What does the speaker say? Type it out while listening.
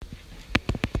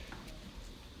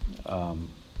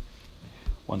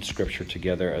one scripture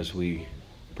together as we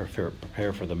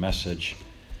prepare for the message.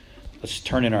 Let's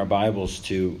turn in our Bibles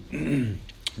to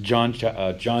John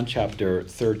chapter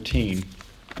 13.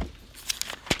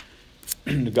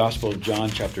 The Gospel of John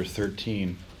chapter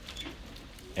 13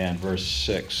 and verse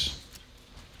 6.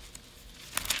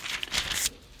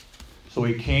 So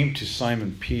he came to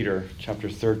Simon Peter, chapter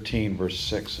 13, verse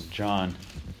 6 of John.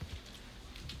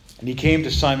 And he came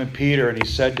to Simon Peter and he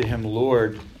said to him,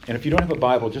 Lord, and if you don't have a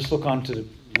Bible, just look on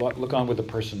with the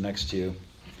person next to you.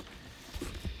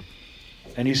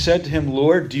 And he said to him,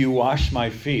 Lord, do you wash my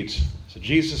feet? So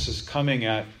Jesus is coming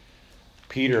at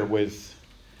Peter with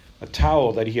a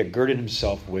towel that he had girded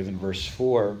himself with in verse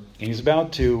 4. And he's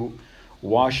about to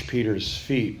wash Peter's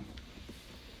feet.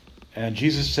 And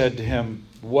Jesus said to him,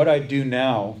 what I do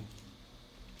now,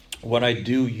 what I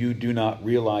do you do not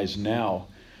realize now,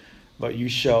 but you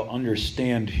shall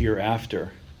understand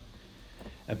hereafter.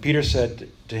 And Peter said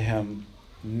to him,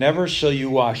 never shall you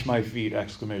wash my feet,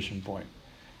 exclamation point.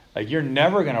 Like, you're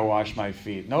never going to wash my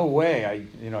feet. No way.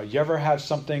 You ever have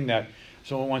something that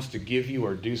someone wants to give you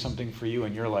or do something for you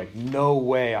and you're like, no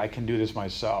way I can do this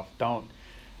myself. Don't,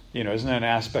 isn't that an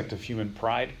aspect of human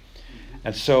pride?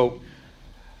 And so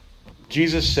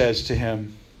Jesus says to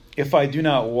him, if I do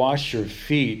not wash your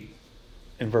feet,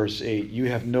 in verse 8, you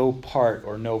have no part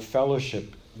or no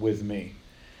fellowship with me.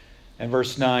 And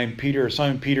verse 9,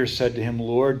 Simon Peter said to him,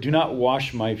 Lord, do not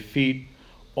wash my feet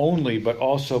only, but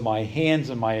also my hands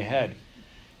and my head.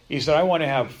 He said, I want to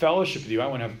have fellowship with you. I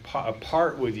want to have a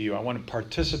part with you. I want to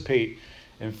participate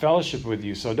in fellowship with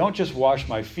you. So don't just wash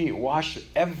my feet, wash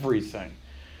everything.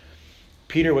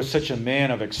 Peter was such a man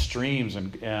of extremes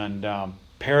and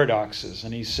paradoxes.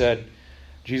 And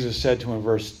Jesus said to him in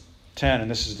verse 10,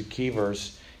 and this is the key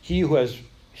verse, he who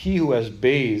has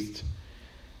bathed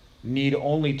need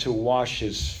only to wash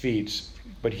his feet,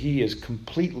 but he is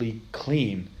completely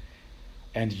clean,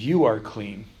 and you are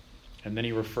clean. And then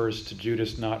he refers to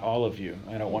Judas, not all of you.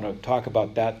 I don't want to talk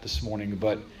about that this morning,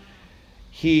 but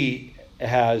he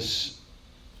has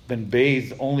been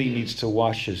bathed, only needs to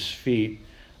wash his feet,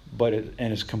 and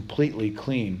is completely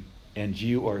clean, and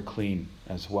you are clean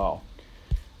as well.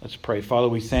 Let's pray. Father,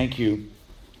 we thank you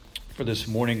for this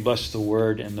morning. Bless the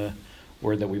word and the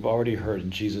word that we've already heard. In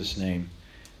Jesus' name,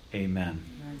 amen.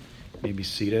 You may be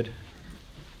seated.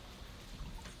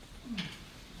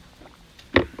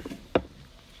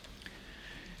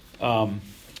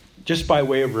 Just by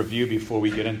way of review before we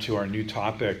get into our new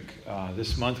topic,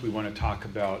 this month we want to talk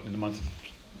about, in the month of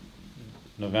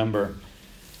November,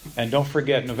 and don't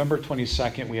forget, November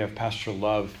 22nd, we have Pastor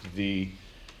Love, the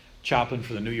chaplain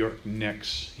for the New York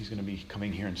Knicks. He's going to be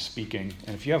coming here and speaking.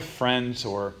 And if you have friends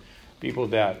or people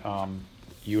that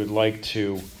you would like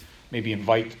to maybe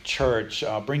invite to church,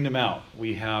 bring them out.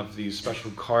 We have these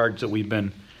special cards that we've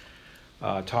been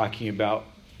talking about,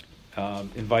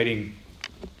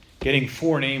 getting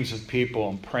 4 names of people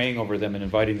and praying over them and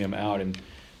inviting them out. And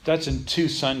that's in 2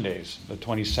 Sundays, the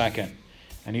 22nd.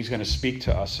 And he's going to speak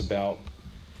to us about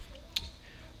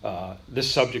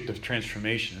this subject of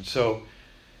transformation. And so,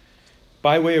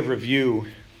 by way of review,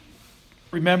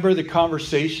 remember the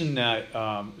conversation that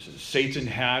Satan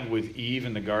had with Eve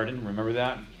in the garden? Remember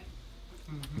that?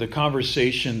 Mm-hmm. The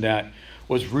conversation that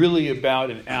was really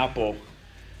about an apple,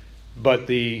 but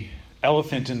the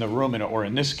elephant in the room, or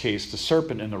in this case, the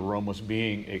serpent in the room, was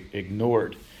being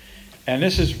ignored. And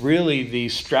this is really the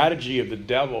strategy of the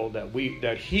devil,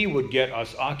 that he would get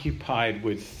us occupied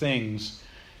with things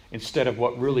instead of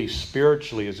what really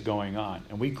spiritually is going on.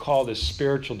 And we call this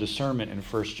spiritual discernment in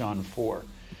 1 John 4.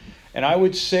 And I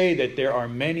would say that there are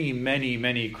many, many,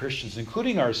 many Christians,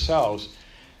 including ourselves,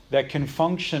 that can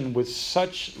function with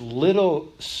such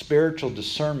little spiritual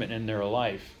discernment in their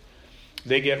life.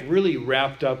 They get really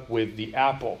wrapped up with the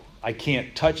apple. I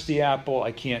can't touch the apple.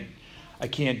 I can't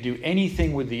do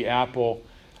anything with the apple.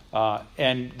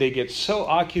 And they get so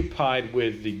occupied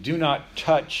with the do not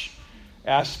touch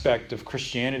aspect of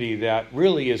Christianity that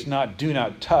really is not do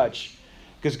not touch,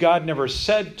 because God never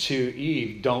said to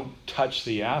Eve, don't touch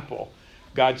the apple.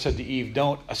 God said to Eve,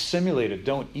 don't assimilate it,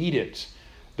 don't eat it,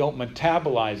 don't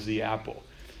metabolize the apple.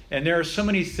 And there are so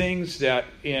many things that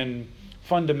in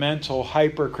fundamental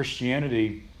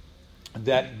hyper-Christianity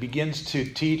that begins to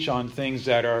teach on things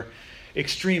that are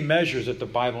extreme measures that the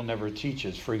Bible never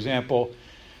teaches. For example,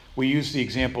 we used the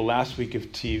example last week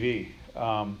of TV.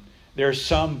 There are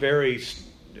some very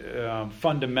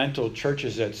fundamental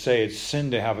churches that say it's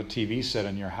sin to have a TV set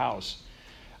in your house.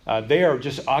 They are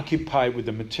just occupied with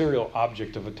the material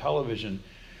object of a television,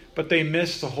 but they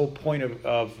miss the whole point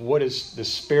of what is the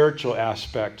spiritual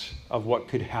aspect of what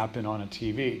could happen on a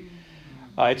TV.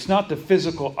 It's not the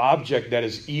physical object that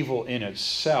is evil in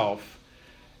itself.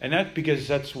 And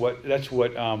that's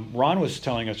what Ron was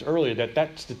telling us earlier,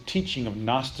 that's the teaching of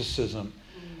Gnosticism,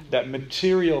 that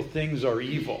material things are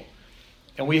evil.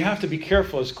 And we have to be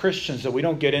careful as Christians that we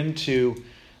don't get into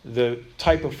the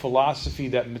type of philosophy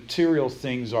that material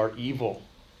things are evil.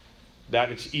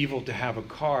 That it's evil to have a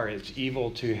car, it's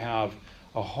evil to have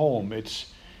a home. It's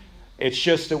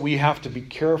just that we have to be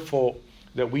careful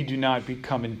that we do not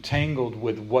become entangled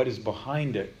with what is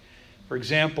behind it. For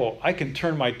example, I can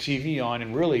turn my TV on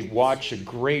and really watch a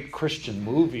great Christian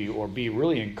movie or be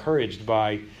really encouraged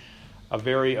by a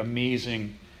very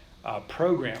amazing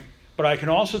program. But I can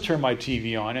also turn my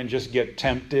TV on and just get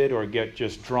tempted or get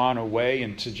just drawn away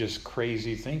into just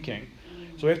crazy thinking.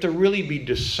 So we have to really be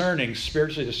discerning,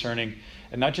 spiritually discerning,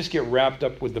 and not just get wrapped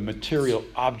up with the material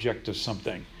object of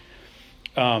something.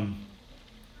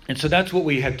 And so that's what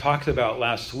we had talked about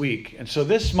last week. And so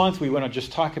this month we want to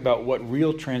just talk about what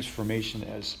real transformation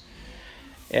is.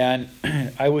 And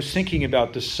I was thinking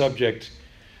about this subject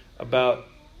about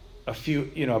a few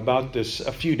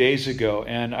days ago.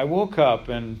 And I woke up,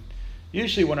 and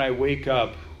usually when I wake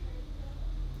up,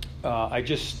 I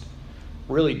just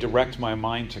really direct my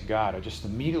mind to God. I just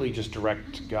immediately just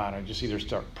direct to God. I just either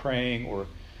start praying, or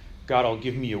God will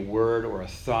give me a word or a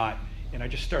thought. And I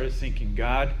just started thinking,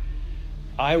 God,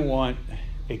 I want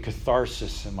a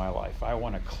catharsis in my life. I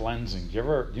want a cleansing. Do you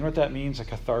know what that means? A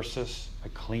catharsis, a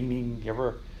cleaning.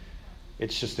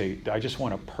 I just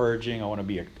want a purging. I want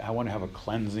to have a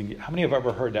cleansing. How many have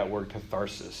ever heard that word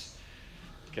catharsis?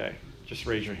 Okay, just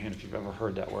raise your hand if you've ever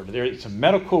heard that word. It's a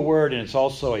medical word, and it's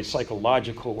also a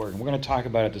psychological word, and we're going to talk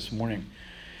about it this morning.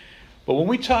 But when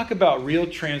we talk about real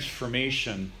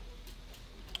transformation,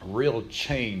 real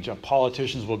change,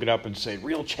 politicians will get up and say,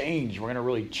 real change, we're going to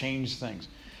really change things.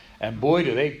 And boy,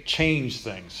 do they change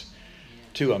things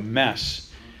to a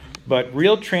mess. But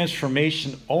real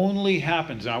transformation only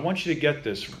happens, and I want you to get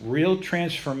this, real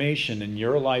transformation in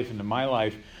your life and in my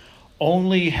life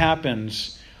only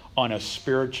happens on a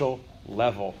spiritual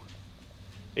level.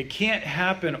 It can't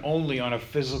happen only on a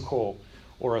physical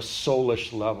or a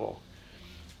soulish level.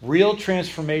 Real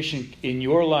transformation in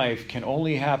your life can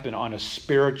only happen on a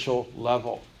spiritual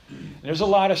level. And there's a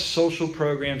lot of social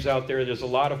programs out there. There's a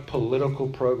lot of political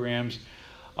programs,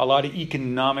 a lot of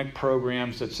economic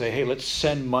programs that say, hey, let's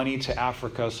send money to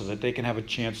Africa so that they can have a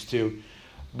chance to.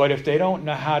 But if they don't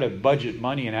know how to budget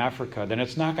money in Africa, then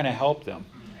it's not going to help them.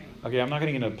 Okay, I'm not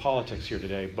going to get into politics here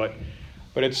today, but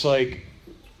it's like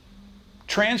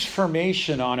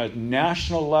transformation on a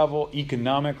national level,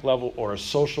 economic level, or a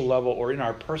social level, or in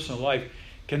our personal life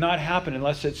cannot happen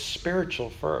unless it's spiritual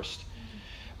first.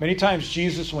 Many times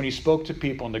Jesus, when he spoke to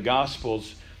people in the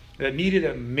Gospels that needed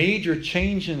a major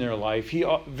change in their life, he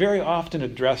very often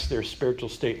addressed their spiritual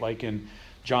state, like in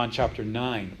John chapter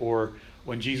 9, or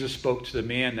when Jesus spoke to the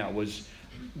man that was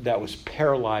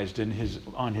paralyzed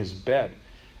on his bed.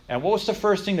 And what was the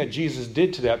first thing that Jesus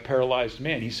did to that paralyzed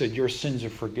man? He said, your sins are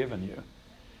forgiven you.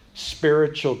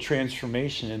 Spiritual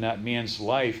transformation in that man's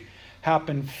life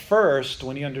happened first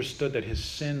when he understood that his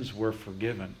sins were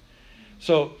forgiven.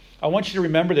 So I want you to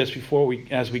remember this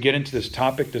as we get into this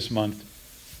topic this month.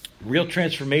 Real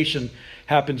transformation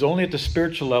happens only at the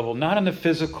spiritual level, not on the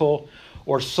physical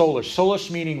or soulish. Soulish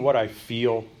meaning what I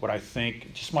feel, what I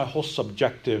think, just my whole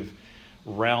subjective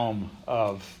realm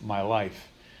of my life.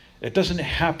 It doesn't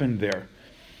happen there.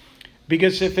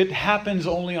 Because if it happens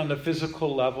only on the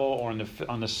physical level or on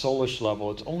the soulish level,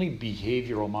 it's only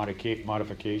behavioral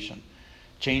modification,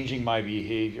 changing my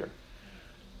behavior.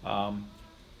 I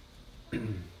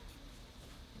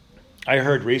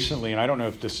heard recently, and I don't know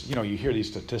if this, you hear these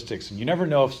statistics, and you never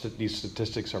know if these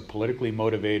statistics are politically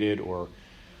motivated or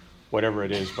whatever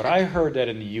it is, but I heard that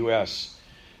in the U.S.,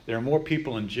 there are more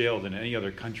people in jail than any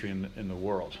other country in the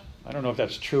world. I don't know if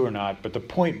that's true or not, but the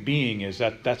point being is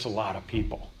that that's a lot of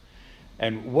people.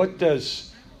 And what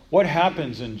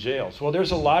happens in jails? Well,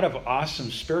 there's a lot of awesome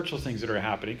spiritual things that are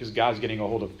happening because God's getting a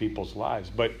hold of people's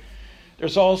lives. But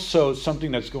there's also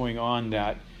something that's going on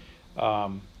that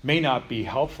may not be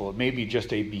helpful. It may be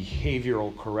just a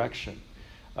behavioral correction.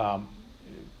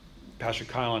 Pastor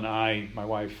Kyle and I, my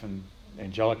wife and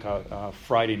Angelica,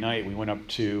 Friday night, we went up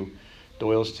to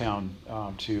Doylestown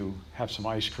to have some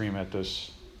ice cream at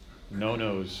this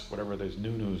No-No's, whatever it is,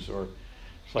 Nunu's, or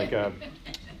it's like a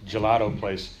gelato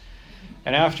place.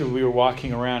 And after we were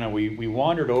walking around, and we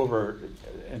wandered over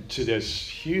to this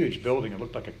huge building. It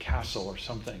looked like a castle or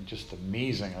something, just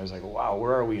amazing. I was like, wow,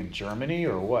 where are we, in Germany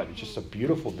or what? It's just a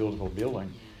beautiful, beautiful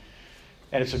building.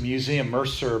 And it's a museum,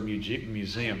 Mercer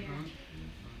Museum.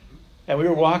 And we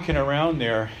were walking around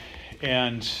there,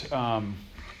 and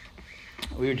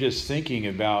we were just thinking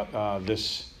about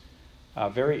this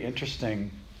very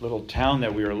interesting little town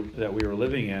that we were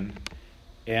living in,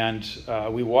 and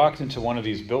we walked into one of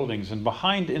these buildings, and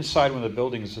inside one of the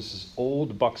buildings is this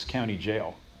old Bucks County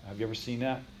Jail. Have you ever seen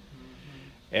that?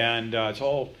 Mm-hmm. And it's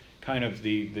all kind of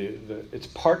it's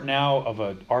part now of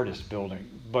an artist building.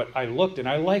 But I looked, and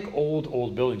I like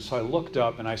old buildings, so I looked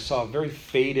up and I saw a very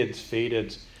faded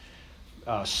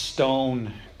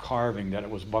stone carving that it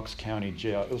was Bucks County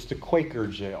Jail. It was the Quaker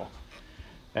jail,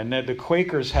 and that the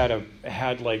Quakers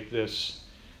had like this.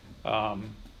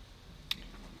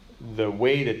 The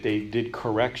way that they did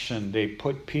correction, they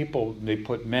put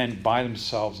men by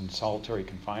themselves in solitary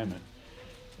confinement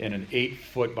in an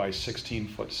 8-foot by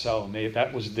 16-foot cell, and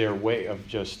that was their way of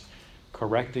just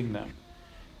correcting them.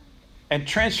 And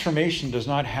transformation does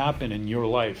not happen in your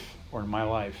life or in my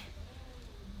life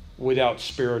without the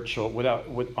spiritual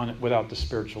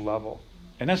level.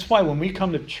 And that's why when we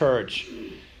come to church,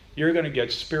 you're going to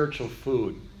get spiritual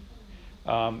food.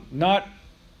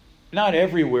 Not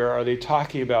everywhere are they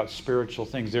talking about spiritual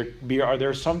things. There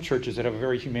are some churches that have a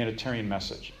very humanitarian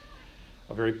message,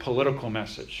 a very political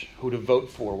message, who to vote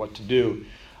for, what to do.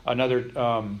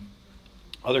 Other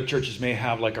churches may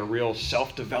have like a real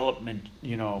self-development,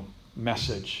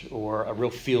 message, or a real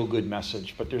feel-good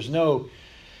message. But there's no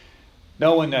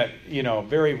one that,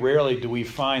 very rarely do we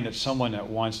find that someone that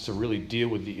wants to really deal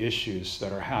with the issues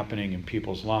that are happening in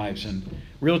people's lives. And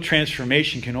real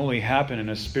transformation can only happen in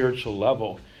a spiritual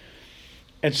level.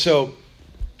 And so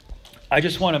I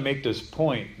just want to make this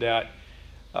point that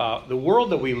the world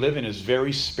that we live in is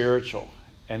very spiritual.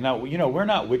 And now, we're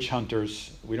not witch hunters.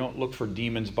 We don't look for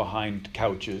demons behind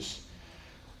couches.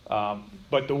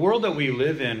 But the world that we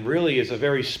live in really is a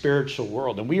very spiritual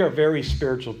world. And we are very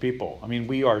spiritual people. I mean,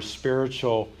 we are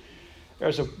spiritual.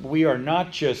 We are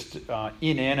not just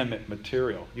inanimate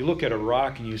material. You look at a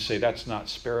rock and you say, that's not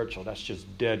spiritual. That's just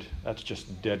dead. That's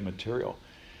just dead material.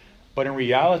 But in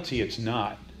reality, it's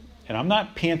not. And I'm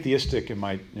not pantheistic in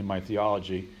my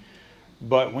theology.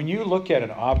 But when you look at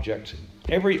an object,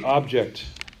 every object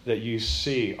that you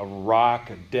see, a rock,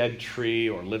 a dead tree,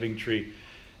 or living tree,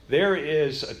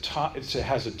 it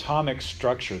has atomic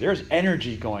structure. There's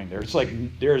energy going there. It's like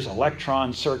there's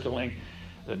electrons circling.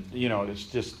 It's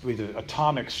just with an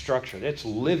atomic structure. It's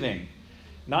living,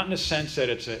 not in the sense that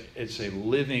it's a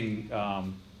living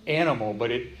animal, but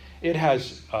it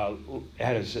has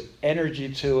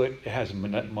energy to it. It has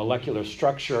molecular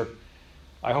structure.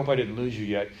 I hope I didn't lose you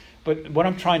yet. But what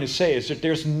I'm trying to say is that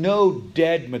there's no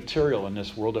dead material in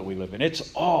this world that we live in.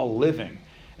 It's all living.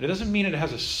 And it doesn't mean it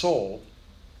has a soul.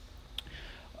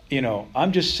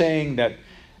 I'm just saying that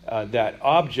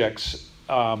objects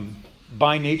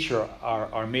by nature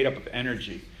are made up of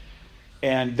energy.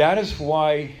 And that is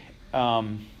why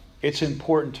it's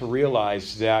important to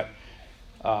realize that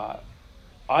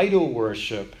idol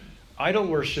worship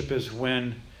is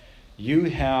when you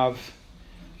have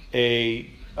an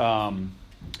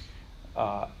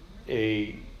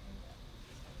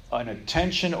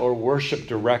attention or worship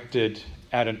directed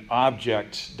at an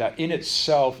object that in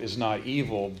itself is not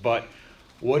evil, but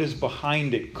what is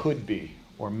behind it could be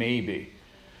or may be.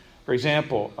 For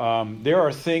example, there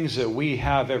are things that we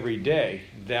have every day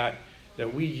that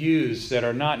we use that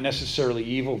are not necessarily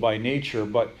evil by nature,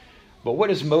 but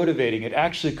what is motivating it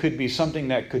actually could be something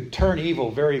that could turn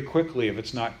evil very quickly if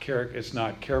it's not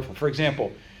careful. For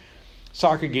example,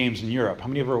 soccer games in Europe. How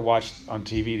many of you ever watched on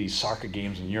TV these soccer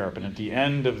games in Europe? And at the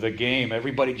end of the game,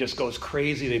 everybody just goes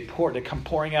crazy. They come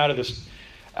pouring out of the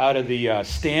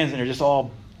stands, and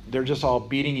they're just all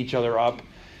beating each other up.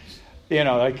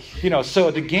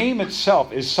 So the game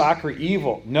itself, is soccer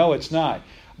evil? No, it's not.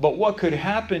 But what could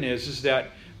happen is that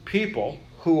people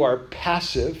who are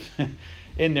passive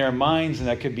in their minds, and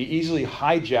that could be easily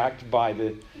hijacked by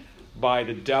the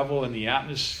devil and the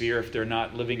atmosphere if they're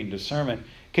not living in discernment,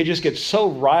 can just get so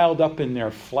riled up in their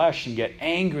flesh and get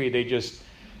angry. They just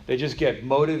get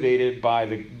motivated by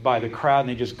the crowd, and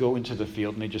they just go into the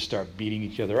field and they just start beating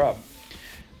each other up.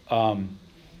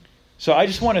 So I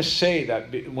just want to say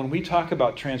that when we talk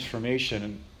about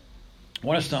transformation, I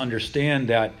want us to understand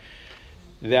that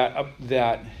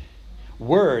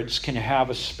words can have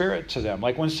a spirit to them.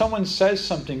 Like when someone says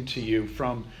something to you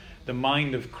from the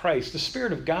mind of Christ, the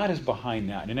Spirit of God is behind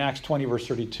that. In Acts 20, verse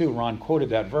 32, Ron quoted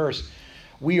that verse.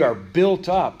 We are built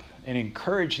up and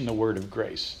encouraged in the word of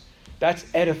grace. That's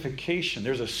edification.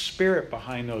 There's a spirit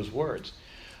behind those words.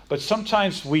 But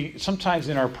sometimes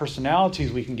in our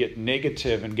personalities, we can get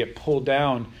negative and get pulled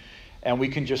down, and we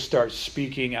can just start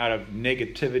speaking out of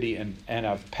negativity and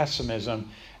of pessimism,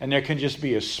 and there can just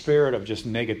be a spirit of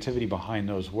just negativity behind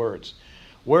those words.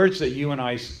 Words that you and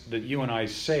I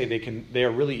say, they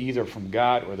are really either from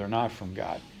God or they're not from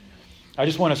God. I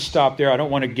just want to stop there. I don't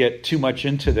want to get too much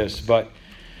into this, but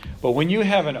when you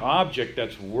have an object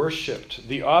that's worshipped,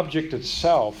 the object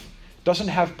itself doesn't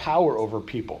have power over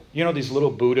people. You know these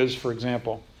little Buddhas, for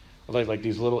example, like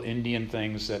these little Indian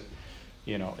things that,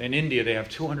 in India they have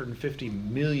 250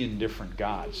 million different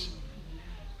gods.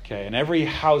 Okay, and every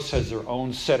house has their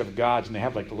own set of gods, and they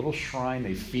have like a little shrine.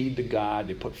 They feed the god.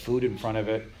 They put food in front of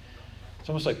it. It's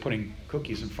almost like putting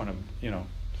cookies in front of,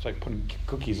 it's like putting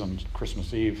cookies on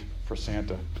Christmas Eve for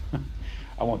Santa.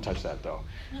 I won't touch that, though.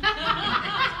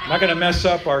 I'm not going to mess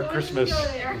up our Christmas.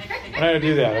 I'm not going to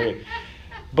do that. Okay.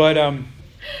 But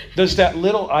does that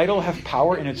little idol have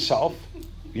power in itself?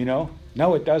 No,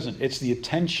 it doesn't. It's the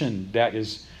attention that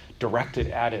is directed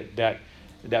at it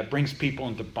that brings people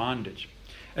into bondage.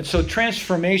 And so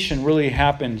transformation really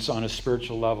happens on a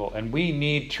spiritual level, and we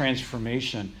need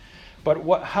transformation. But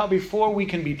before we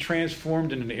can be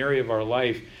transformed in an area of our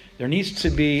life, there needs to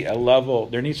be a level,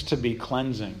 there needs to be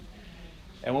cleansing.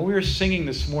 And when we were singing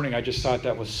this morning, I just thought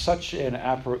that was such an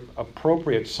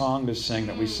appropriate song to sing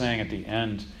that we sang at the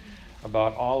end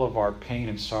about all of our pain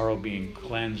and sorrow being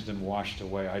cleansed and washed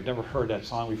away. I'd never heard that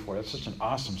song before. That's such an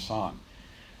awesome song.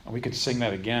 And we could sing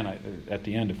that again at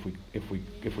the end if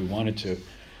we wanted to.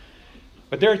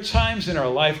 But there are times in our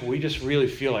life where we just really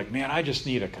feel like, man, I just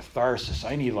need a catharsis.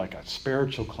 I need like a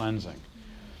spiritual cleansing.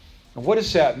 And what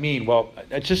does that mean? Well,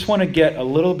 I just want to get a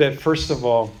little bit, first of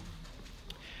all,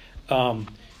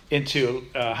 into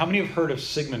how many have heard of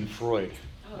Sigmund Freud?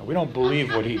 We don't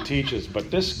believe what he teaches, but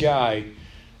this guy,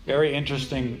 very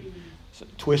interesting,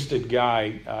 twisted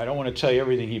guy. I don't want to tell you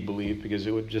everything he believed because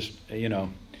it would just,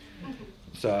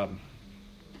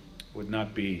 would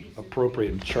not be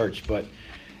appropriate in church, but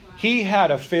he had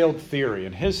a failed theory,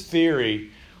 and his theory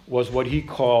was what he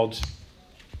called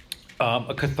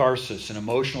a catharsis, an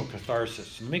emotional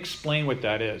catharsis. Let me explain what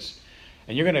that is,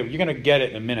 and you're gonna get it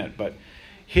in a minute. But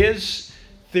his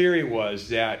theory was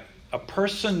that a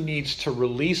person needs to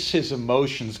release his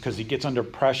emotions because he gets under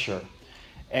pressure,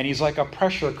 and he's like a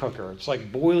pressure cooker. It's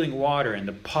like boiling water, and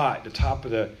the pot, the top of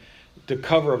the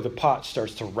cover of the pot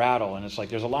starts to rattle, and it's like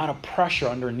there's a lot of pressure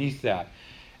underneath that.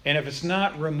 And if it's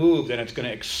not removed, then it's going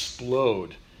to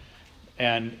explode.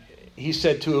 And he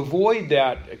said to avoid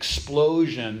that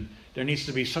explosion, there needs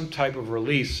to be some type of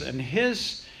release. And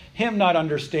him not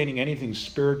understanding anything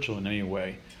spiritual in any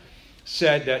way,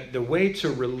 said that the way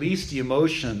to release the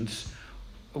emotions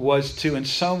was to in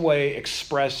some way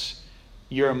express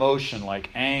your emotion,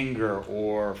 like anger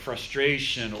or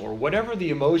frustration or whatever the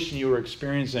emotion you were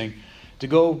experiencing, to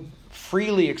go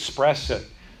freely express it.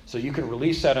 So you can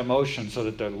release that emotion so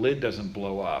that the lid doesn't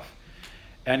blow off.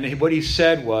 And what he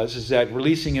said is that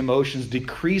releasing emotions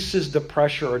decreases the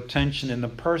pressure or tension in the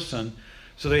person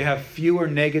so they have fewer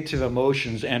negative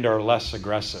emotions and are less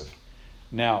aggressive.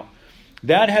 Now,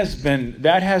 that has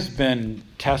been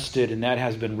tested and that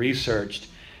has been researched.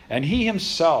 And he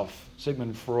himself,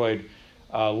 Sigmund Freud,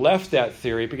 left that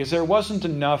theory because there wasn't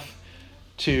enough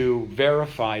to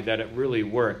verify that it really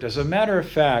worked. As a matter of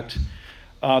fact,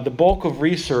 the bulk of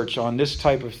research on this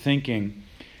type of thinking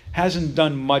hasn't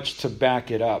done much to back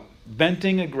it up.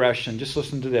 Venting aggression, just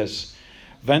listen to this.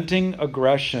 Venting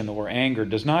aggression or anger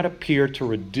does not appear to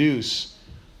reduce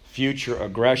future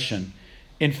aggression.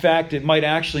 In fact, it might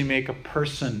actually make a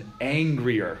person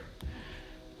angrier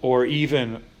or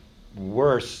even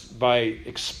worse by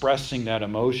expressing that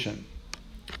emotion.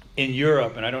 In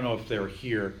Europe, and I don't know if they're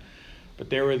here,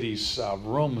 but there were these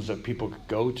rooms that people could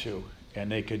go to. And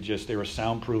they were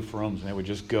soundproof rooms, and they would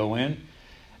just go in,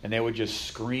 and they would just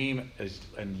scream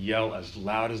and yell as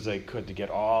loud as they could to get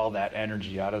all that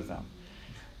energy out of them.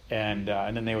 And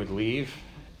then they would leave,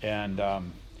 and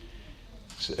and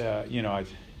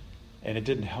it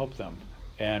didn't help them.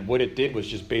 And what it did was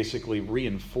just basically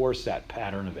reinforce that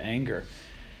pattern of anger.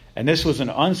 And this was an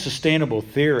unsustainable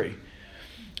theory.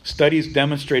 Studies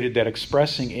demonstrated that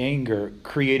expressing anger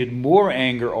created more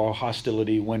anger or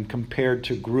hostility when compared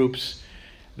to groups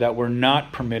that were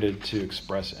not permitted to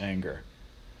express anger.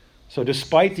 So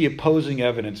despite the opposing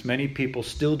evidence, many people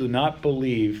still do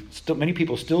believe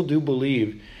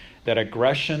that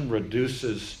aggression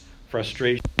reduces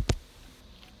frustration.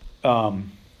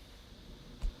 And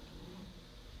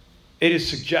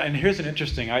here's an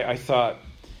interesting, I thought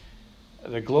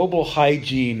the Global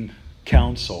Hygiene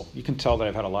Council, you can tell that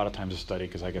I've had a lot of time to study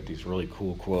because I get these really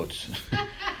cool quotes.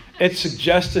 It's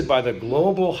suggested by the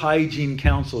Global Hygiene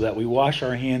Council that we wash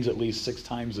our hands at least 6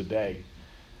 times a day.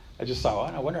 I just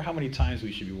thought, I wonder how many times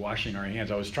we should be washing our hands.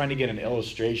 I was trying to get an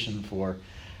illustration for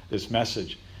this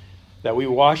message. that we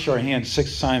wash our hands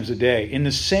 6 times a day. In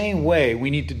the same way, we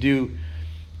need to do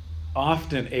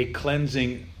often a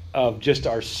cleansing of just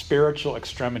our spiritual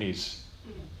extremities.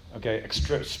 Okay,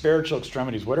 spiritual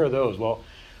extremities. What are those? Well,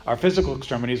 our physical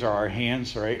extremities are our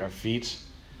hands, right? Our feet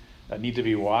that need to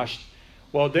be washed.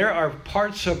 Well, there are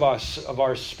parts of us, of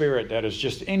our spirit, that is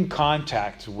just in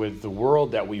contact with the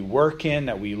world that we work in,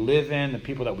 that we live in, the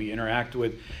people that we interact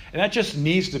with. And that just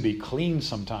needs to be cleaned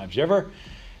sometimes. You ever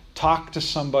talk to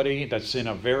somebody that's in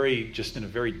a very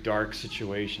dark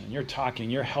situation? And you're talking,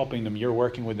 you're helping them, you're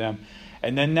working with them.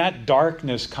 And then that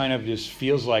darkness kind of just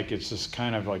feels like it's just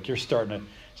kind of like you're starting to,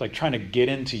 it's like trying to get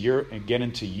into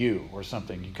you or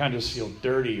something. You kind of just feel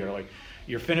dirty, or like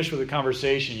you're finished with the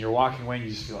conversation, you're walking away and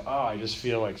you just feel, I just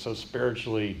feel like so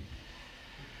spiritually,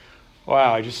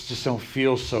 wow, I just don't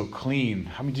feel so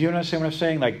clean. I mean, do you understand what I'm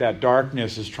saying? Like that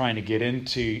darkness is trying to get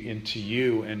into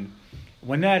you. And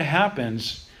when that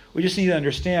happens, we just need to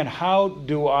understand, how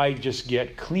do I just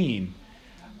get clean?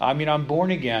 I mean, I'm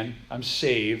born again, I'm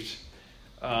saved.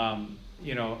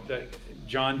 That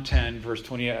John 10, verse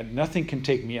 28, nothing can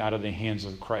take me out of the hands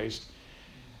of Christ.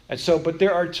 And so, but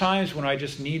there are times when I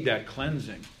just need that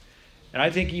cleansing. And I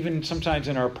think even sometimes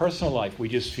in our personal life, we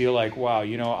just feel like, wow,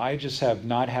 I just have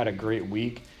not had a great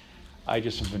week. I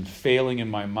just have been failing in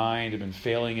my mind. I've been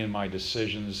failing in my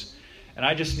decisions. And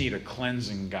I just need a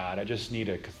cleansing, God. I just need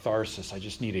a catharsis. I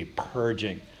just need a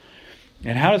purging.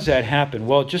 And how does that happen?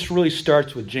 Well, it just really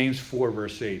starts with James 4,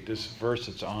 verse 8. This verse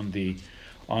that's on the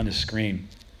screen.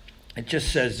 It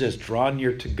just says this: draw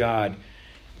near to God,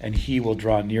 and he will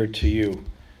draw near to you.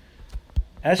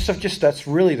 That's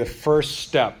really the first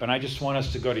step. And I just want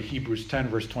us to go to Hebrews 10,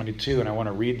 verse 22, and I want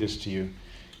to read this to you.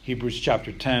 Hebrews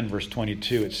chapter 10, verse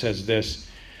 22, it says this: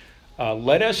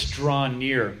 let us draw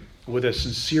near with a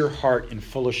sincere heart in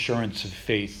full assurance of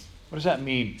faith. What does that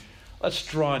mean? Let's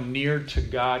draw near to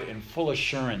God in full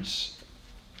assurance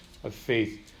of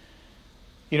faith.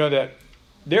 That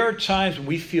there are times when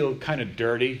we feel kind of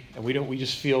dirty, and we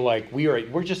just feel like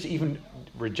we're just even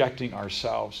rejecting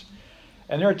ourselves.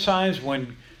 And there are times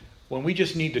when we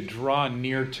just need to draw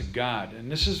near to God.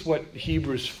 And this is what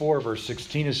Hebrews 4, verse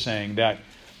 16 is saying, that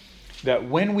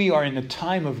when we are in the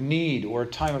time of need or a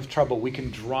time of trouble, we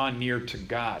can draw near to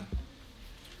God.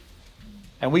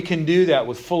 And we can do that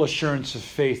with full assurance of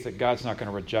faith that God's not going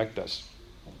to reject us.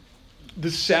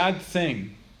 The sad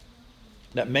thing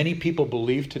that many people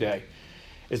believe today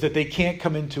is that they can't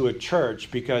come into a church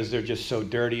because they're just so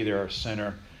dirty, they're a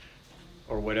sinner,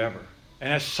 or whatever.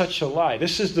 And that's such a lie.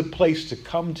 This is the place to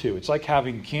come to. It's like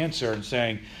having cancer and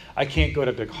saying, I can't go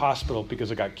to the hospital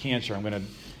because I got cancer. I'm going to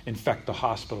infect the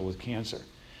hospital with cancer.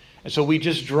 And so we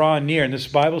just draw near. And this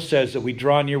Bible says that we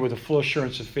draw near with a full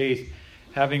assurance of faith,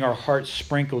 having our hearts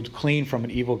sprinkled clean from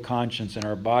an evil conscience and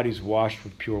our bodies washed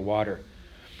with pure water.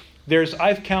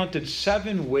 I've counted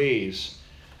 7 ways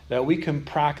that we can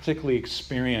practically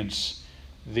experience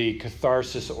the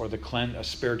catharsis or a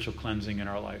spiritual cleansing in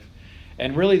our life.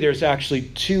 And really, there's actually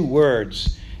 2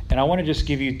 words, and I want to just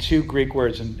give you 2 Greek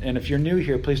words. And if you're new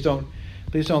here, please don't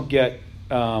get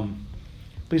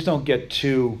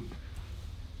too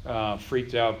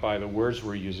freaked out by the words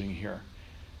we're using here.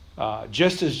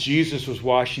 Just as Jesus was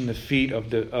washing the feet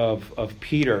of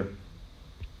Peter,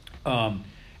 and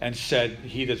said,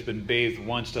 "He that's been bathed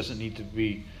once doesn't need to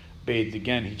be bathed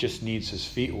again; he just needs his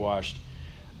feet washed."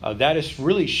 That is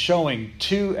really showing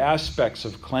 2 aspects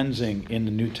of cleansing in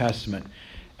the New Testament.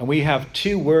 And we have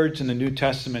 2 words in the New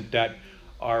Testament that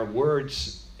are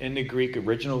words in the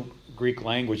original Greek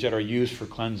language that are used for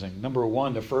cleansing. Number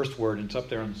 1, the first word, and it's up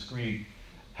there on the screen,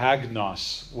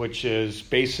 hagnos, which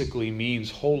basically means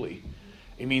holy.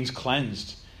 It means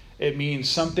cleansed. It means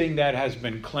something that has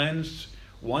been cleansed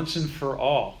once and for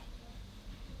all.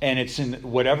 And it's in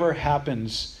whatever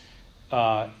happens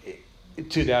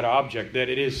to that object, that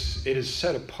it is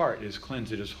set apart, it is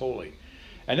cleansed, it is holy.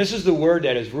 And this is the word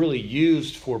that is really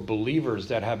used for believers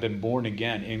that have been born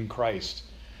again in Christ.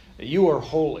 You are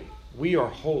holy. We are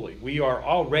holy. We are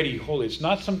already holy. It's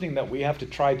not something that we have to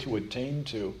try to attain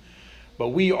to, but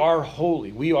we are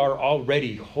holy. We are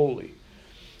already holy.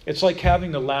 It's like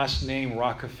having the last name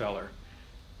Rockefeller.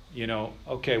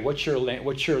 Okay, what's your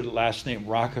last name?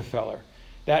 Rockefeller.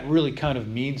 That really kind of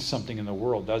means something in the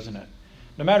world, doesn't it?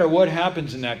 No matter what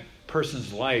happens in that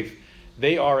person's life,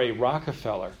 they are a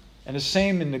Rockefeller. And the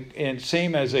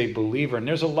same as a believer. And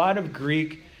there's a lot of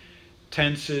Greek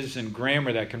tenses and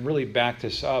grammar that can really back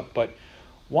this up. But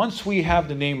once we have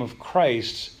the name of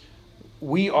Christ,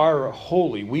 we are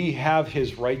holy. We have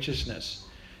his righteousness.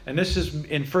 And this is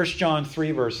in 1 John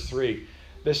 3, verse 3.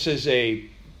 This is a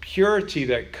purity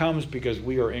that comes because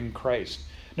we are in Christ.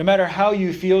 No matter how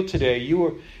you feel today,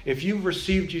 if you've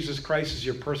received Jesus Christ as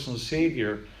your personal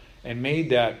Savior and made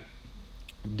that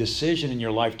decision in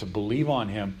your life to believe on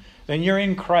Him, then you're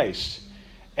in Christ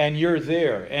and you're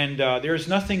there. And there's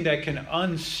nothing that can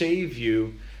unsave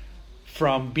you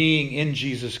from being in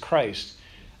Jesus Christ.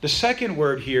 The second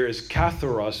word here is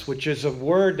katharos, which is a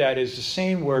word that is the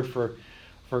same word for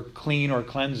clean or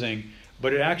cleansing,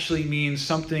 but it actually means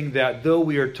something that though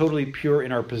we are totally pure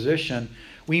in our position,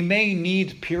 we may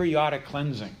need periodic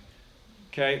cleansing.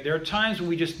 Okay? There are times when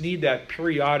we just need that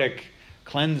periodic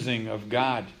cleansing of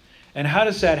God. And how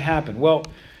does that happen? Well,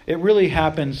 it really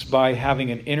happens by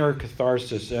having an inner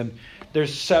catharsis. And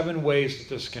there's 7 ways that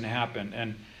this can happen.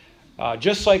 And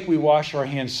just like we wash our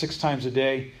hands 6 times a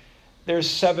day, there's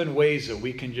 7 ways that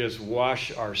we can just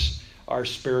wash our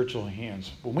spiritual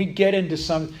hands. When we get into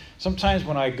sometimes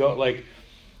when I go, like,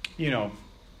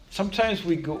 sometimes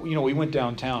we go, we went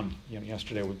downtown,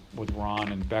 yesterday with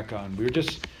Ron and Becca, and we were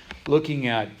just looking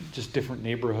at just different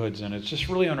neighborhoods, and it's just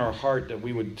really on our heart that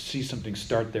we would see something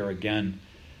start there again.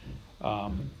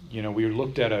 We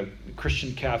looked at a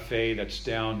Christian cafe that's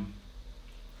down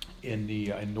in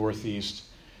the Northeast,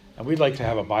 and we'd like to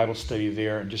have a Bible study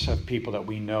there and just have people that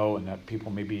we know and that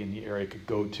people maybe in the area could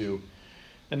go to.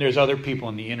 And there's other people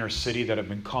in the inner city that have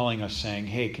been calling us saying,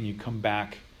 hey, can you come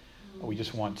back? We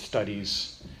just want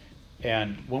studies.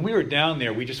 And when we were down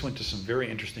there, we just went to some very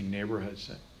interesting neighborhoods.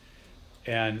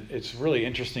 And it's really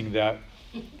interesting that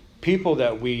people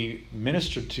that we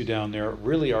ministered to down there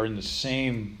really are in the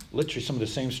same, literally some of the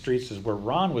same streets as where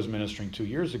Ron was ministering 2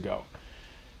 years ago.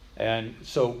 And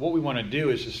so what we want to do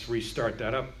is just restart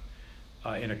that up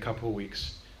in a couple of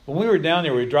weeks. When we were down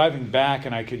there, we were driving back,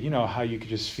 and I could, how you could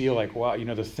just feel like, wow,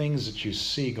 the things that you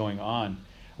see going on.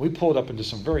 We pulled up into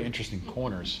some very interesting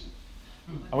corners.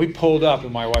 And we pulled up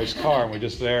in my wife's car, and we're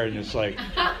just there, and it's like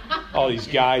all these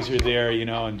guys are there,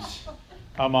 and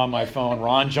I'm on my phone.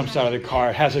 Ron jumps out of the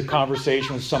car, has a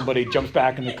conversation with somebody, jumps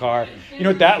back in the car. You know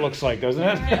what that looks like, doesn't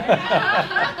it?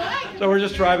 So we're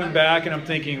just driving back, and I'm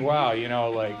thinking, wow,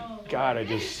 God, I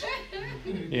just,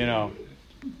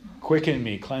 quicken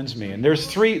me, cleanse me. And there's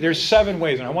 7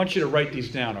 ways, and I want you to write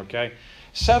these down, okay?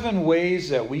 7 ways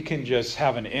that we can just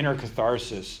have an inner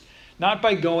catharsis. Not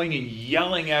by going and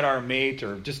yelling at our mate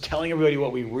or just telling everybody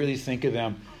what we really think of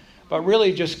them, but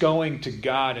really just going to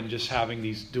God and just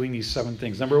doing these 7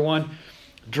 things. Number 1,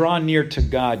 draw near to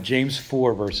God. James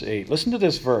 4, verse 8. Listen to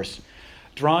this verse.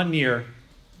 Draw near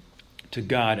to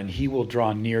God, and He will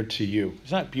draw near to you.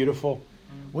 Isn't that beautiful?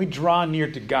 When we draw near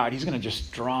to God, He's going to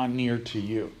just draw near to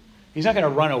you. He's not going to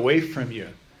run away from you.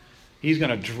 He's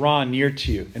going to draw near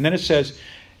to you. And then it says,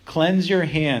 cleanse your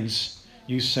hands,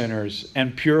 you sinners,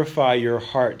 and purify your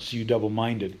hearts, you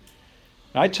double-minded.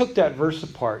 Now, I took that verse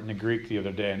apart in the Greek the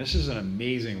other day, and this is an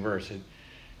amazing verse.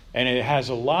 And it has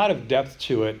a lot of depth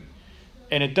to it,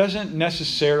 and it doesn't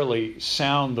necessarily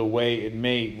sound the way it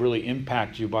may really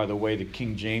impact you by the way that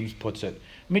King James puts it.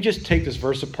 Let me just take this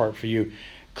verse apart for you.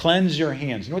 Cleanse your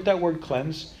hands. You know what that word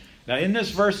cleanse? Now, in this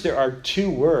verse, there are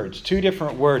 2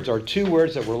 different words, or 2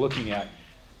 words that we're looking at.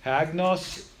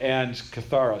 Hagnos and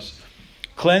katharos.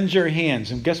 Cleanse your hands.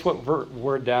 And guess what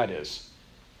word that is?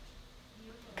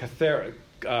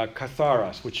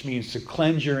 Katharos, which means to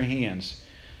cleanse your hands,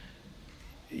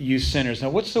 you sinners.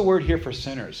 Now, what's the word here for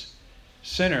sinners?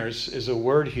 Sinners is a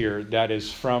word here that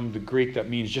is from the Greek that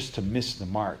means just to miss the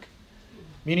mark.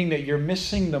 Meaning that you're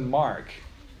missing the mark.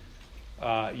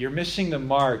 You're missing the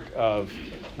mark of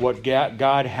what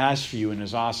God has for you in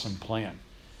His awesome plan.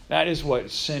 That is what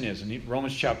sin is. In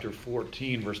Romans chapter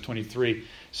 14, verse 23,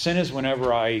 sin is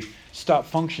whenever I stop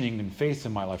functioning in faith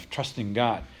in my life, trusting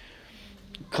God.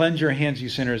 Cleanse your hands, you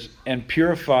sinners, and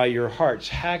purify your hearts.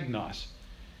 Hagnos.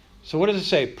 So what does it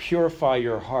say? Purify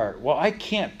your heart. Well, I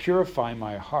can't purify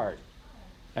my heart.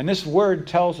 And this word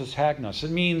tells us hagnos.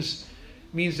 It means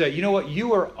that, you know what?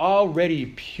 You are already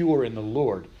pure in the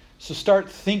Lord. So start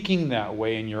thinking that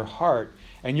way in your heart,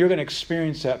 and you're going to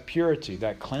experience that purity,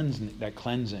 that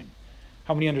cleansing.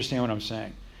 How many understand what I'm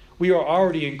saying? We are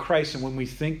already in Christ, and when we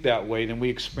think that way, then we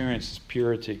experience this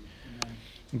purity.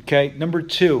 Okay, number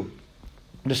 2,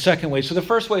 the second way. So the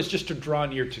first way is just to draw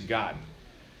near to God.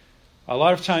 A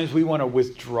lot of times we want to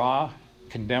withdraw,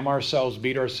 condemn ourselves,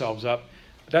 beat ourselves up.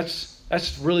 That's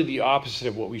really the opposite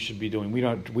of what we should be doing.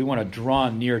 We want to draw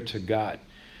near to God.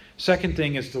 Second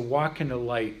thing is to walk in the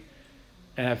light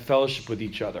and have fellowship with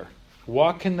each other.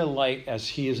 Walk in the light as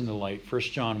He is in the light. 1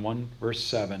 John 1, verse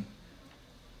 7.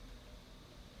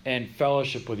 And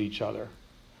fellowship with each other.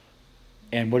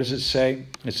 And what does it say?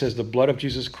 It says the blood of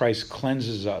Jesus Christ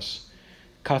cleanses us.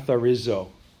 Katharizo.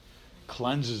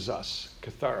 Cleanses us.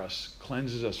 Katharos.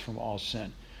 Cleanses us from all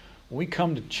sin. when we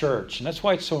come to church, and that's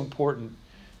why it's so important,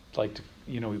 like,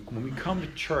 when we come to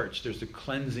church, there's a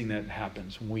cleansing that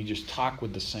happens when we just talk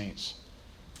with the saints.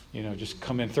 Just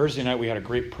come in. Thursday night, we had a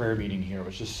great prayer meeting here. It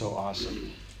was just so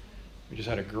awesome. We just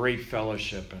had a great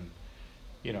fellowship. And,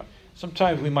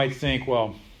 sometimes we might think,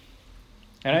 well,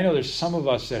 and I know there's some of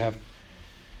us that have,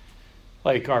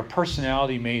 like, our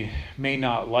personality may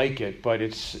not like it, but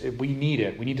we need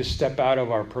it. We need to step out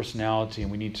of our personality, and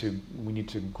we need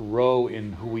to grow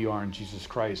in who we are in Jesus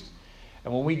Christ.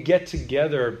 And when we get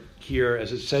together here,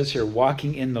 as it says here,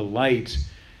 walking in the light,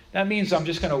 that means I'm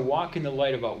just going to walk in the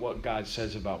light about what God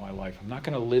says about my life. I'm not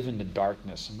going to live in the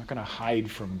darkness. I'm not going to hide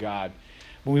from God.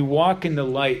 When we walk in the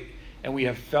light and we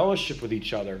have fellowship with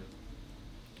each other,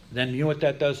 then you know what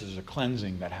that does? There's a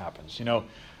cleansing that happens.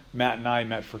 Matt and I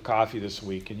met for coffee this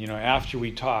week, and after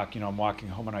we talk, I'm walking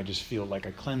home and I just feel like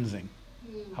a cleansing.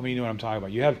 How many know what I'm talking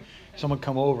about? You have someone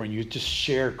come over and you just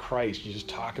share Christ. You just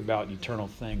talk about eternal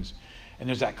things. And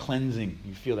there's that cleansing.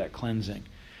 You feel that cleansing.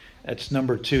 That's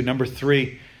number 2. Number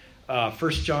 3,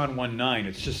 1 John 1:9.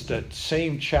 It's just that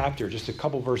same chapter, just a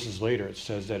couple verses later. It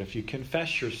says that if you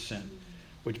confess your sin,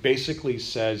 which basically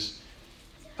says,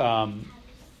 1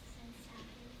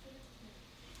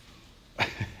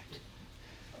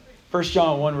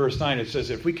 John 1 verse 9, it says,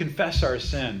 if we confess our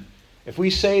sin, if we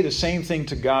say the same thing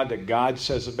to God that God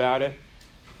says about it,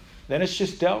 then it's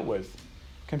just dealt with.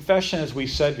 Confession, as we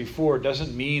said before,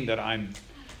 doesn't mean that I'm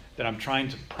trying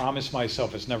to promise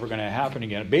myself it's never going to happen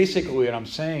again. Basically, what I'm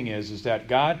saying is that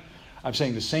God, I'm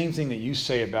saying the same thing that you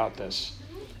say about this.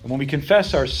 And when we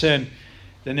confess our sin,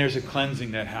 then there's a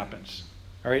cleansing that happens.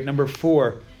 All right, number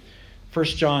 4, 1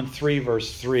 John 3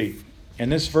 verse 3.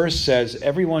 And this verse says,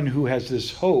 everyone who has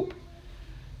this hope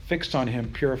fixed on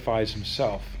him purifies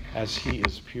himself as he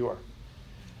is pure.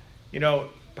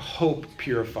 Hope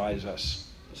purifies us.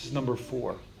 This is number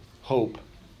 4. Hope.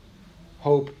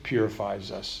 Hope purifies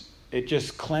us. It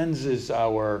just cleanses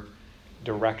our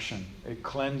direction. It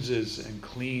cleanses and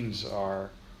cleans our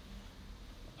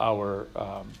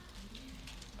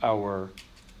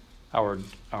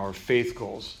faith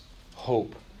goals.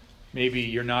 Hope. Maybe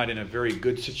you're not in a very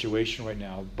good situation right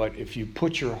now, but if you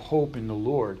put your hope in the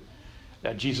Lord,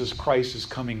 that Jesus Christ is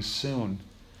coming soon,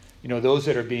 those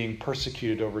that are being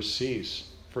persecuted overseas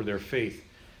for their faith,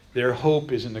 their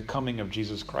hope is in the coming of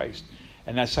Jesus Christ.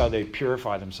 And that's how they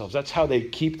purify themselves. That's how they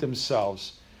keep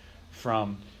themselves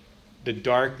from the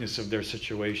darkness of their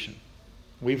situation.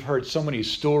 We've heard so many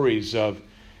stories of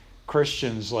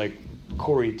Christians like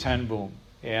Corrie ten Boom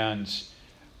and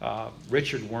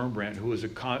Richard Wurmbrand, who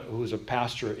was a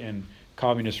pastor in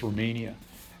communist Romania,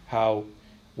 how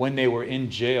when they were in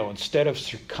jail, instead of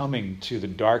succumbing to the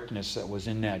darkness that was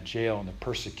in that jail and the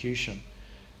persecution,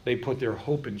 they put their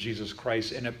hope in Jesus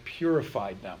Christ, and it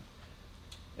purified them.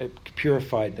 It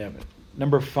purified them.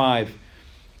 Number 5,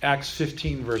 Acts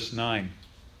 15, verse 9.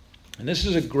 And this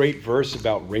is a great verse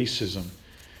about racism.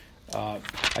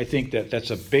 I think that's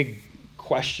a big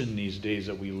question these days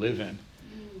that we live in.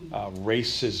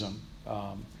 Racism,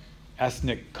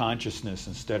 ethnic consciousness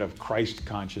instead of Christ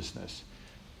consciousness.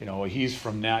 He's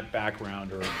from that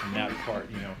background or from that part.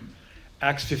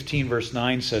 Acts 15, verse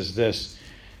 9 says this,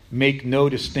 make no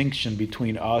distinction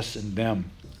between us and them,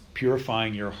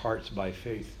 purifying your hearts by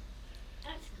faith.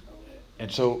 And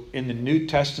so in the New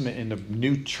Testament, in the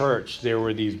new church, there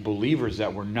were these believers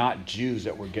that were not Jews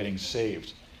that were getting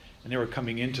saved. And they were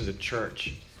coming into the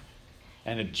church.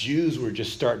 And the Jews were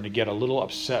just starting to get a little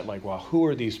upset, like, well, who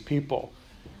are these people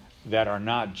that are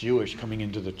not Jewish coming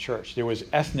into the church? There was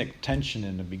ethnic tension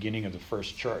in the beginning of the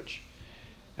first church.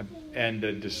 And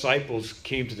the disciples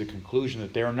came to the conclusion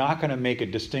that they were not going to make a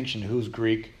distinction who's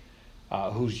Greek,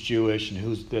 who's Jewish, and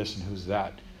who's this and who's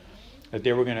that. That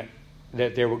they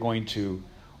were going to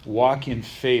walk in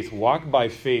faith, walk by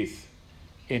faith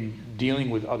in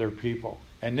dealing with other people.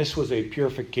 And this was a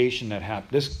purification that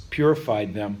happened. This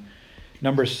purified them.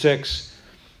 Number 6,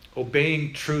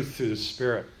 obeying truth through the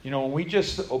Spirit. When we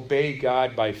just obey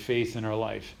God by faith in our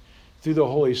life, through the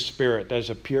Holy Spirit, there's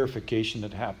a purification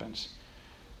that happens.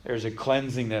 There's a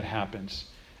cleansing that happens.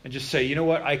 And just say, you know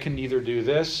what, I can either do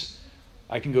this,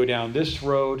 I can go down this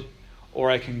road,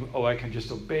 or I can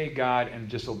just obey God and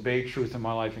just obey truth in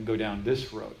my life and go down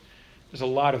this road. There's a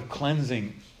lot of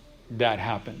cleansing that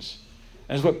happens.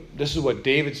 And this is what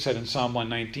David said in Psalm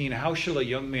 119, how shall a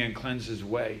young man cleanse his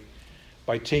way?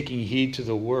 By taking heed to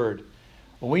the word.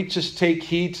 When we just take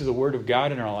heed to the word of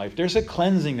God in our life, there's a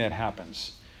cleansing that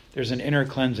happens. There's an inner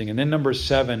cleansing. And then number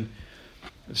 7,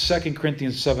 2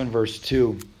 Corinthians 7 verse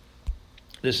 2.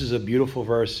 This is a beautiful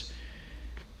verse.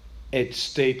 It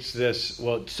states this,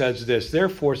 it says this,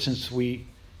 therefore, since we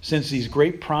Since these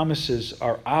great promises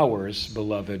are ours,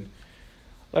 beloved,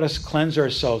 let us cleanse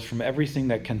ourselves from everything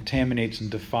that contaminates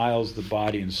and defiles the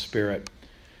body and spirit,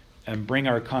 and bring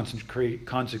our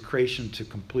consecration to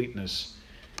completeness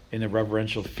in the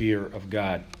reverential fear of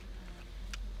God.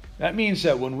 That means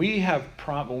that when we have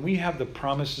the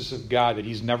promises of God that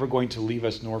He's never going to leave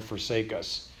us nor forsake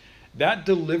us, that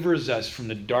delivers us from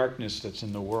the darkness that's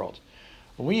in the world.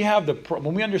 When we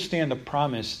understand the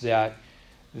promise that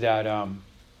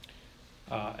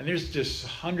and there's just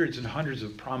hundreds and hundreds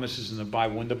of promises in the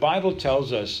Bible. When the Bible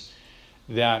tells us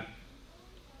that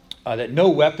no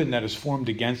weapon that is formed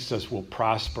against us will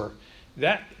prosper,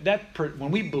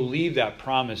 when we believe that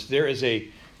promise, there is a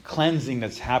cleansing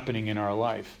that's happening in our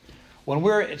life. When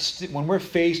we're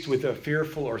faced with a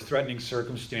fearful or threatening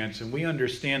circumstance, and we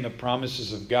understand the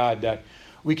promises of God that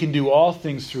we can do all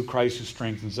things through Christ who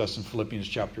strengthens us in Philippians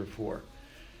chapter 4.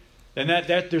 And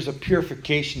that there's a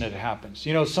purification that happens.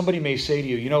 Somebody may say to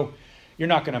you, you're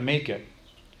not going to make it.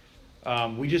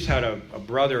 We just had a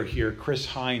brother here, Chris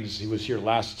Hines. He was here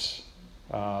last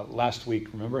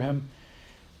week. Remember him?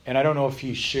 And I don't know if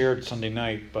he shared Sunday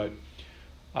night, but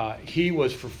he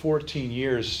was for 14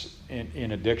 years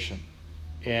in addiction.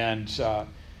 And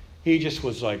he just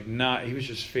was he was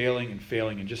just failing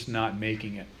and just not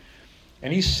making it.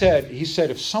 And he said,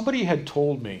 if somebody had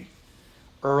told me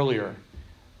earlier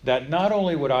that not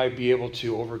only would I be able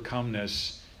to overcome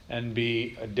this and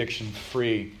be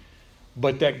addiction-free,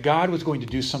 but that God was going to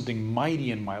do something mighty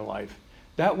in my life,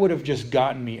 that would have just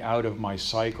gotten me out of my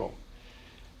cycle.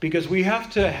 Because we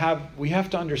have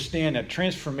to understand that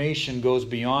transformation goes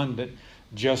beyond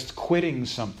just quitting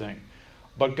something.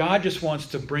 But God just wants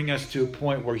to bring us to a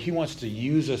point where He wants to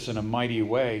use us in a mighty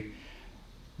way,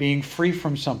 being free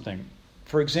from something.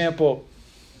 For example,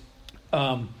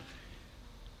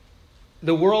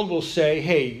 the world will say,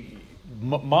 hey,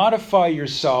 modify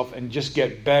yourself and just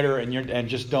get better and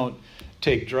just don't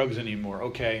take drugs anymore,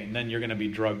 okay? And then you're going to be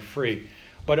drug-free.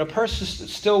 But a person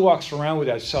still walks around with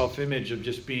that self-image of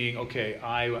just being, okay,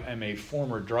 I am a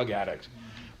former drug addict.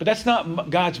 But that's not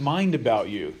God's mind about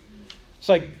you. It's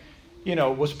like,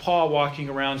 was Paul walking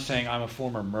around saying, I'm a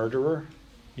former murderer?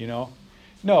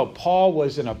 No, Paul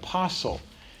was an apostle.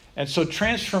 And so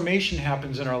transformation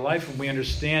happens in our life when we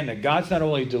understand that God's not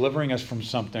only delivering us from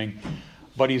something,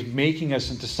 but He's making us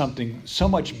into something so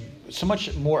much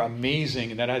more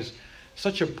amazing and that has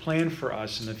such a plan for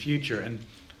us in the future. And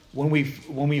when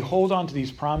we hold on to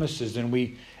these promises and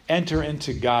we enter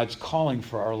into God's calling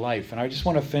for our life, and I just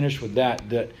want to finish with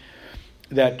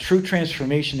that true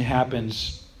transformation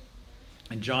happens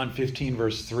in John 15,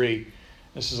 verse 3.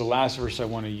 This is the last verse I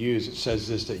want to use. It says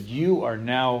this, that you are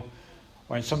now,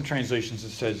 or in some translations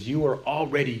it says, you are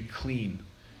already clean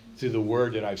through the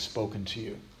word that I've spoken to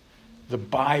you. The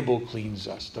Bible cleans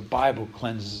us. The Bible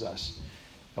cleanses us.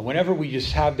 And whenever we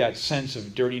just have that sense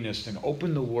of dirtiness, then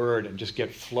open the Word and just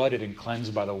get flooded and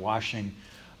cleansed by the washing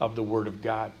of the Word of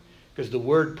God. Because the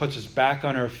Word puts us back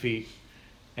on our feet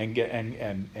and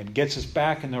gets us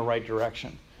back in the right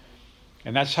direction.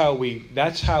 And that's how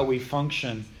we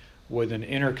function with an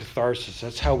inner catharsis.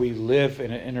 That's how we live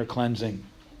in an inner cleansing.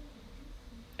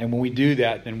 And when we do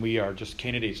that, then we are just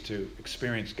candidates to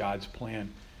experience God's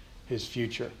plan, His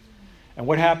future. And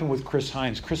what happened with Chris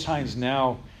Hines? Chris Hines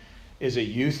now is a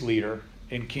youth leader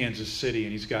in Kansas City,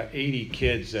 and he's got 80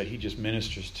 kids that he just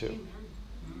ministers to.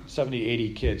 70,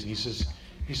 80 kids. And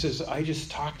he says, I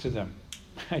just talk to them.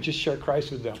 I just share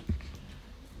Christ with them.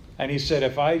 And he said,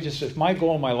 if my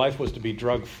goal in my life was to be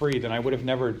drug-free, then I would have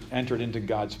never entered into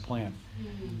God's plan.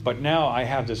 But now I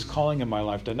have this calling in my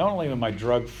life that not only am I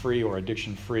drug-free or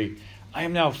addiction-free, I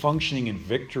am now functioning in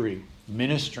victory,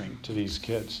 ministering to these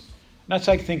kids. And that's,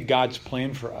 I think, God's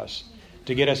plan for us,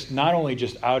 to get us not only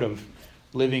just out of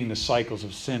living the cycles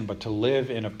of sin, but to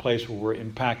live in a place where we're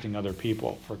impacting other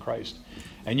people for Christ.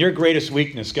 And your greatest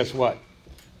weakness, guess what?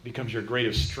 Becomes your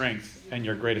greatest strength and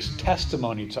your greatest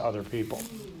testimony to other people.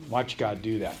 Watch God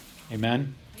do that.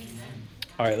 Amen? Amen.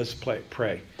 All right, let's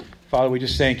pray. Father, we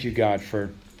just thank you, God,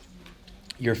 for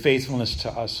your faithfulness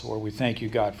to us, Lord. We thank you,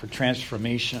 God, for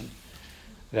transformation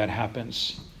that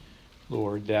happens,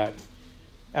 Lord, that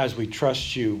as we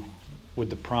trust you with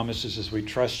the promises, as we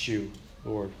trust you,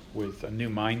 Lord, with a new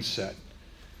mindset,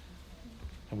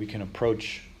 and we can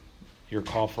approach your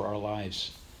call for our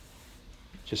lives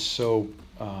just so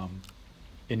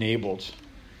enabled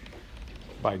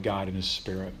by God and His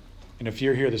Spirit. And if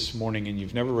you're here this morning and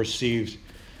you've never received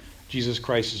Jesus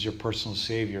Christ as your personal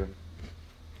Savior,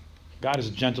 God is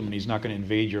a gentleman. He's not going to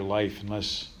invade your life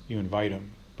unless you invite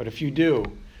Him. But if you do,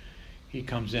 He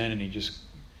comes in and He just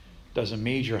does a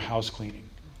major house cleaning.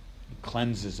 He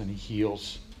cleanses and He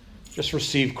heals just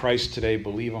receive Christ today,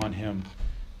 believe on him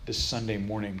this Sunday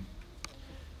morning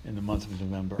in the month of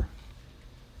November.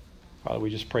 Father, we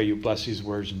just pray you bless these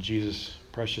words in Jesus'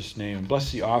 precious name. And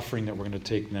bless the offering that we're going to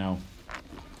take now.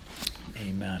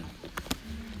 Amen.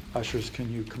 Ushers,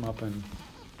 can you come up and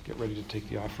get ready to take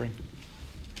the offering?